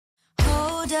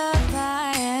hold up,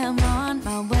 I am on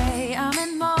my way, I'm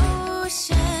in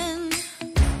motion.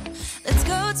 Let's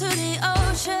go to the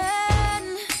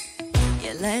ocean,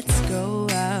 yeah, let's go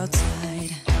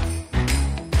outside.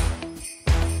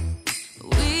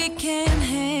 We can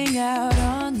hang out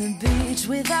on the beach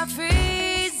without freezing,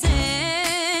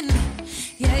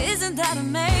 yeah, isn't that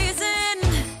amazing?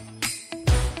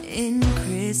 In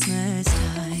Christmas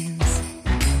times,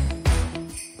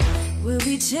 we'll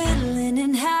be chilling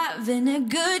and having a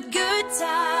good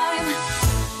time.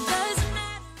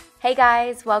 Hey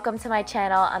guys, welcome to my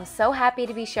channel. I'm so happy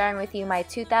to be sharing with you my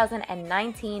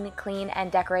 2019 Clean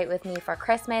and Decorate with Me for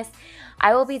Christmas.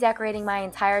 I will be decorating my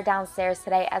entire downstairs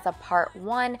today as a part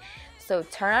 1. So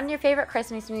turn on your favorite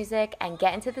Christmas music and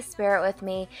get into the spirit with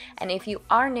me. And if you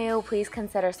are new, please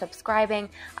consider subscribing.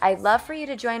 I'd love for you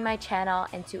to join my channel,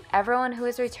 and to everyone who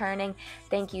is returning,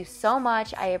 thank you so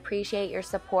much. I appreciate your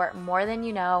support more than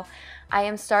you know. I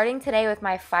am starting today with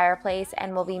my fireplace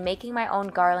and will be making my own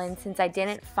garland since I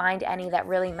didn't find any that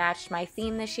really matched my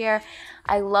theme this year.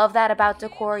 I love that about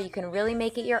decor. You can really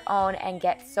make it your own and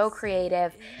get so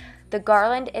creative. The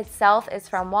garland itself is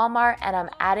from Walmart, and I'm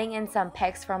adding in some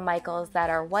picks from Michael's that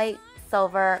are white,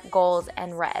 silver, gold,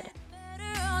 and red.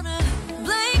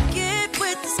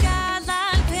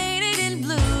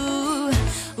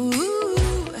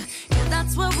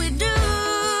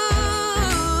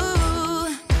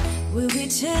 We'll be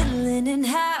chilling and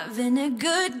having a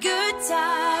good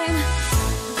time.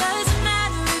 Doesn't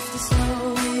matter if the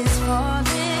snow is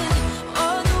falling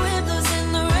or the wind blows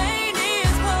and the rain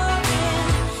is pouring.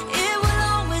 It will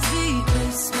always be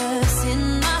Christmas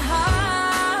in my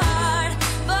heart.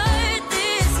 But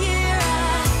this year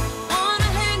I wanna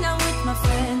hang out with my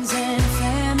friends and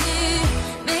family,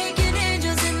 making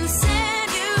angels in the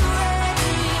sand. You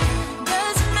ready?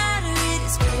 Doesn't matter, it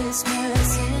is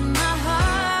Christmas in my heart.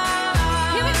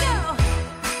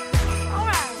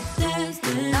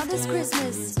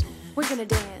 Christmas, we're gonna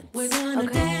dance. We're gonna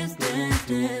dance, dance,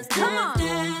 dance, come on.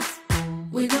 Dance.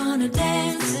 We're gonna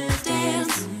dance,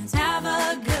 dance, have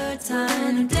a good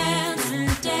time.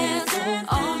 Dance, dance,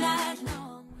 all night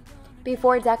long.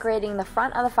 Before decorating the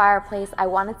front of the fireplace, I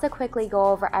wanted to quickly go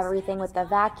over everything with the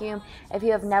vacuum. If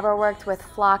you have never worked with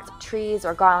flocked trees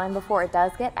or garland before, it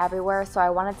does get everywhere, so I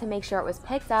wanted to make sure it was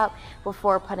picked up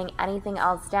before putting anything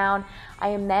else down. I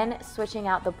am then switching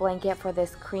out the blanket for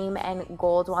this cream and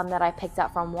gold one that I picked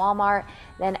up from Walmart,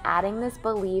 then adding this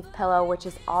Believe pillow, which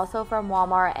is also from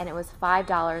Walmart, and it was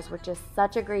 $5, which is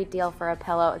such a great deal for a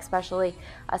pillow, especially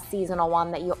a seasonal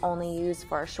one that you only use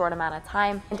for a short amount of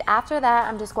time. And after that,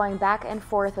 I'm just going back and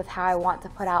forth with how I want to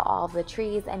put out all of the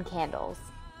trees and candles.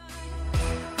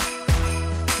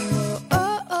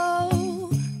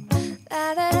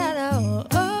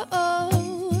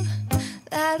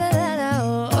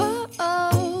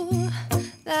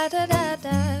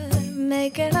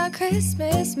 Making our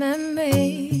Christmas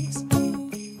memories.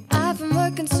 I've been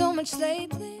working so much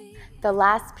lately. The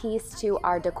last piece to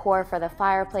our decor for the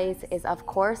fireplace is, of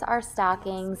course, our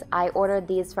stockings. I ordered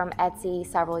these from Etsy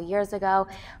several years ago,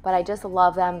 but I just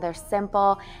love them. They're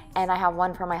simple, and I have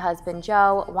one for my husband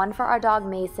Joe, one for our dog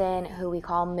Mason, who we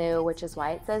call Moo, which is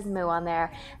why it says Moo on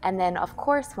there, and then of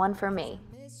course one for me.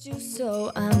 You,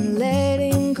 so I'm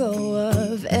letting go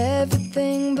of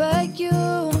everything but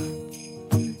you.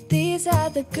 These are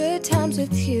the good times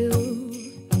with you.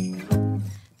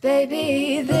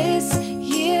 Baby, this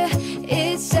year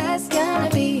it's just gonna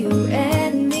be you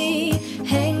and me,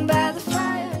 hang by the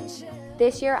fire and chill.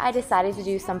 This year I decided to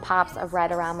do some pops of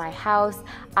red around my house.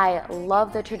 I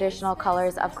love the traditional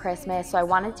colors of Christmas, so I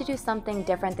wanted to do something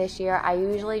different this year. I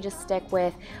usually just stick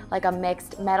with like a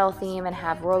mixed metal theme and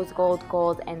have rose gold,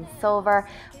 gold, and silver,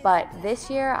 but this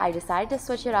year I decided to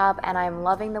switch it up, and I'm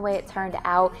loving the way it turned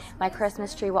out. My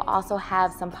Christmas tree will also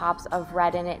have some pops of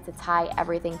red in it to tie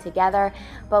everything together,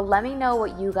 but let me know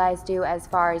what you guys do as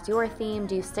far as your theme.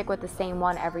 Do you stick with the same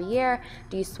one every year?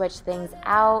 Do you switch things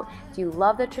out? Do you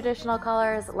love the traditional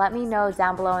colors? Let me know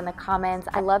down below in the comments.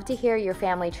 I love to hear your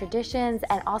family traditions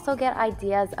and also get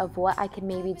ideas of what I could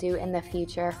maybe do in the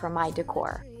future for my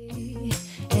decor.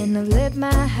 And I've lit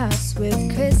my house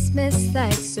with Christmas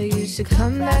lights, so you should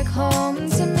come back home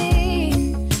to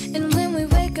me. And when we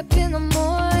wake up in the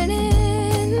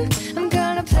morning, I'm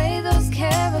gonna play those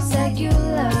carols that you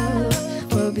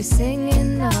love. We'll be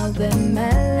singing all the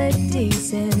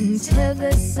melodies until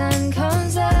the sun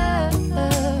comes up.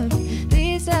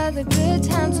 These are the good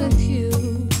times with you.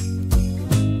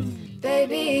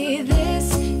 Baby,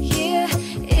 this year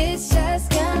it's just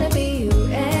gonna be you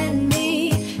and me,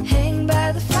 hang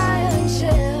by the fire and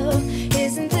chill.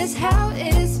 Isn't this how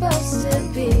it is supposed to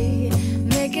be?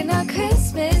 Making our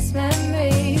Christmas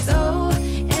memories. Oh,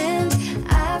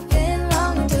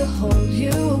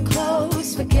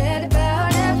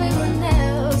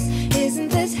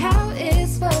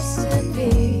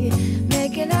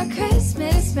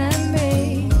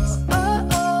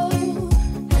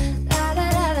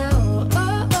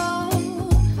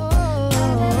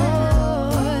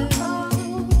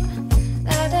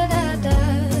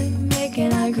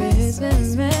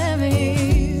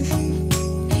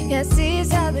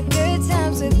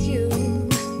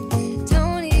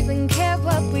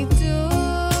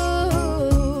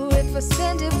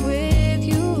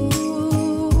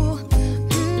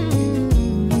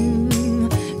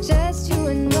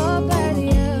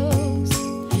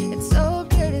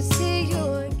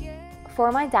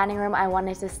 For my dining room, I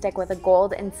wanted to stick with a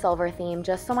gold and silver theme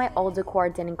just so my old decor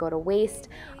didn't go to waste.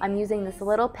 I'm using this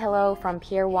little pillow from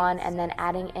Pier 1 and then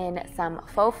adding in some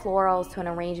faux florals to an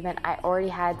arrangement I already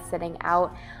had sitting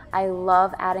out. I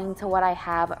love adding to what I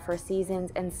have for seasons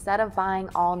instead of buying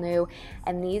all new,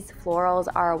 and these florals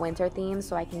are a winter theme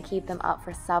so I can keep them up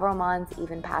for several months,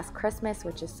 even past Christmas,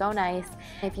 which is so nice.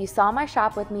 If you saw my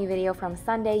shop with me video from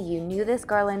Sunday, you knew this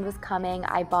garland was coming.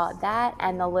 I bought that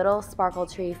and the little sparkle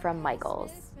tree from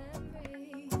Michael's.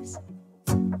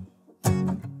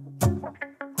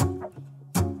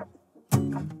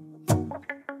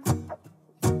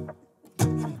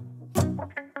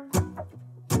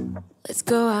 Let's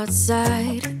go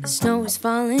outside, the snow is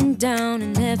falling down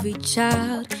and every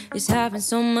child is having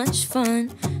so much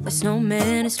fun. The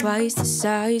snowman is twice the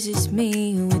size as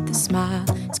me, with a smile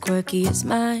as quirky as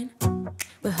mine.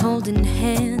 We're holding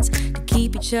hands to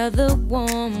keep each other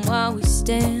warm while we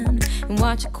stand and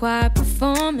watch a choir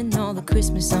performing all the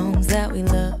Christmas songs that we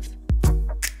love.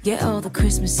 Yeah, all the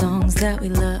Christmas songs that we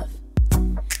love.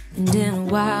 And in a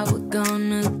while we're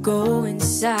gonna go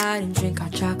inside and drink our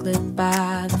chocolate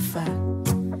by the fire.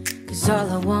 'Cause all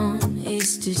I want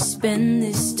is to spend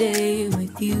this day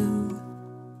with you.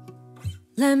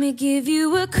 Let me give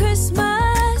you a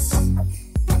Christmas,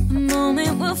 a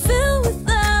moment we'll fill with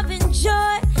love and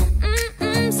joy.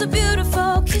 So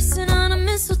beautiful, kissing on a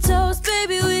mistletoe,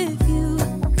 baby, with you.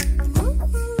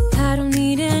 I don't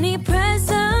need any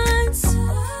presents,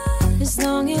 as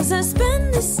long as I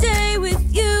spend this day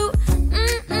with you.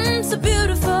 So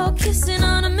beautiful, kissing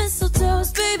on a mistletoe,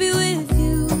 baby, with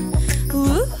you.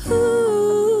 Ooh.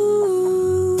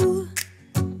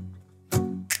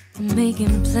 I'm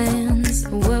making plans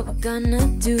of what we're gonna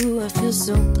do. I feel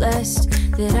so blessed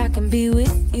that I can be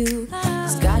with you,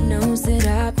 'cause God knows that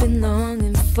I've been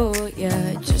longing for you.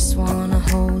 I just wanna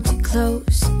hold you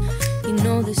close. You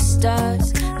know the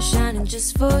stars are shining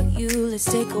just for you. Let's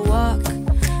take a walk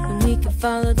and we can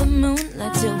follow the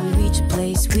moonlight till we reach a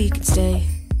place we can stay.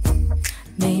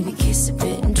 Maybe kiss a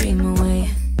bit and dream away.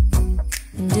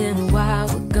 And in a while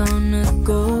we're gonna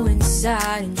go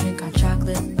inside and drink our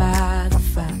chocolate by the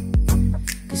fire.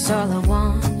 'Cause all I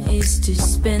want is to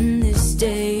spend this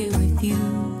day with you.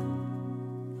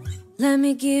 Let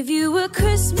me give you a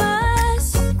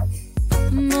Christmas, a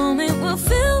moment we'll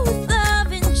fill with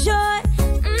love and joy.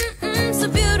 So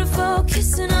beautiful,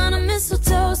 kissing on a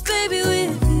mistletoe, baby,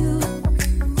 with you.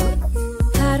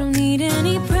 I don't need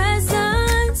any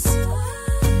presents,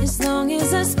 as long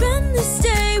as I spend this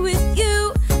day with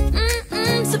you.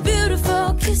 So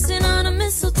beautiful, kissing on a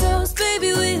mistletoe,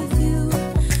 baby, with you.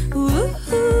 Ooh.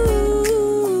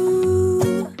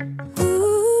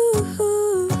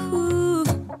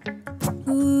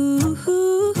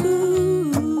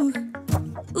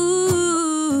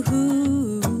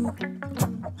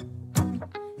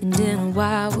 And in a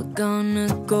while we're gonna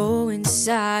go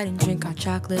inside and drink our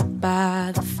chocolate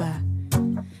by the fire.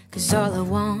 'Cause all I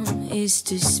want is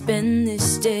to spend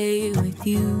this day with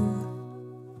you.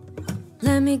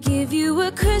 Let me give you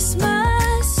a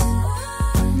Christmas,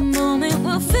 a moment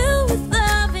we'll fill with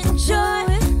love and joy.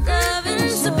 Love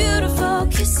and so beautiful,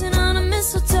 kissing on a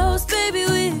mistletoe, baby,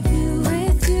 with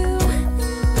you.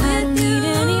 I don't need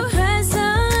any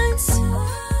presents,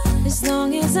 as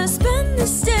long as I spend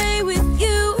this day with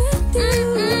you.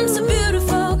 So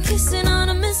beautiful, kissing on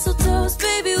a mistletoe,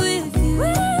 baby, with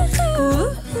you.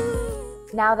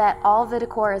 Now that all the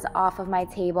decor is off of my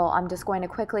table, I'm just going to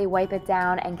quickly wipe it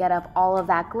down and get up all of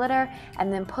that glitter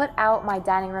and then put out my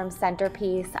dining room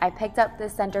centerpiece. I picked up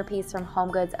this centerpiece from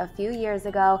HomeGoods a few years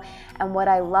ago, and what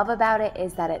I love about it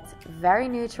is that it's very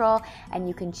neutral and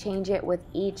you can change it with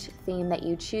each theme that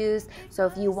you choose. So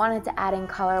if you wanted to add in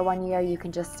color one year, you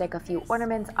can just stick a few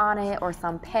ornaments on it or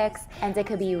some picks, and it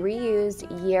could be reused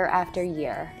year after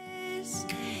year.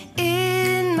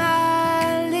 In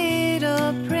my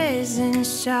little prison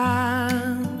shop,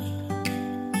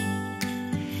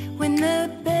 when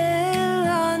the bell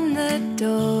on the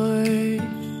door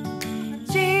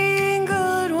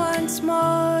jingled once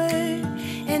more,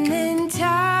 and then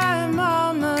time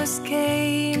almost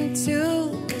came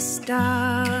to a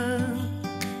stop,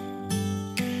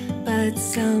 but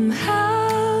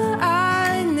somehow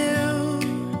I knew,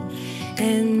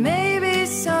 and maybe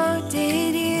so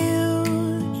did you,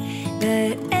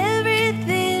 that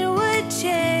everything would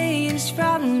change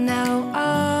from now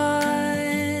on.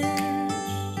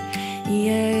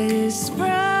 Yes,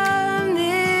 from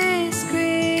this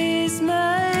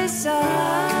Christmas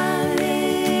on,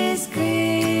 this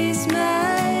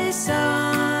Christmas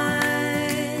on,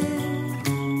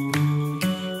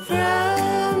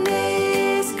 from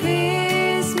this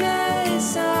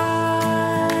Christmas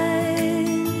on.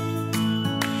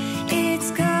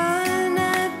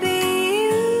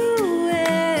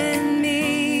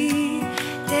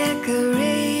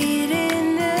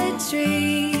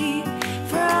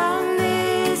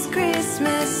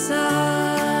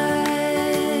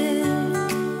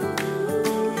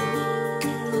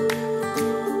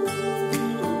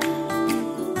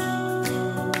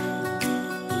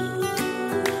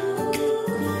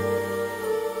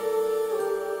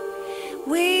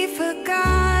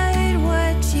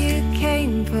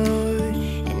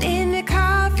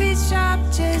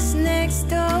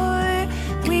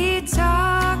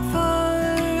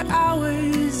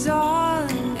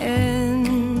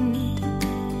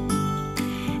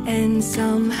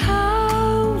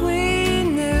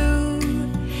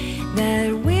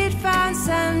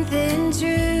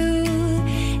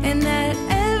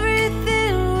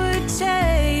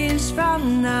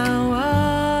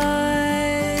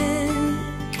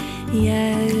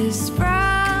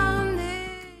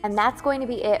 And that's going to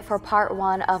be it for part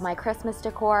 1 of my Christmas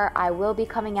decor. I will be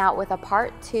coming out with a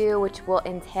part 2, which will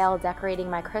entail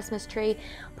decorating my Christmas tree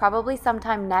probably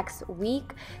sometime next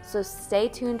week. So stay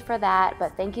tuned for that.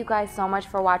 But thank you guys so much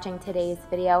for watching today's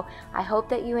video. I hope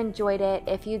that you enjoyed it.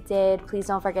 If you did, please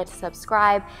don't forget to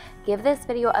subscribe. Give this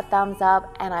video a thumbs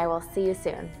up, and I will see you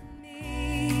soon.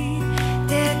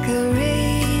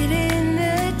 Decorating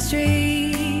the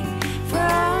tree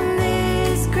from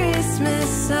this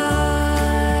Christmas song.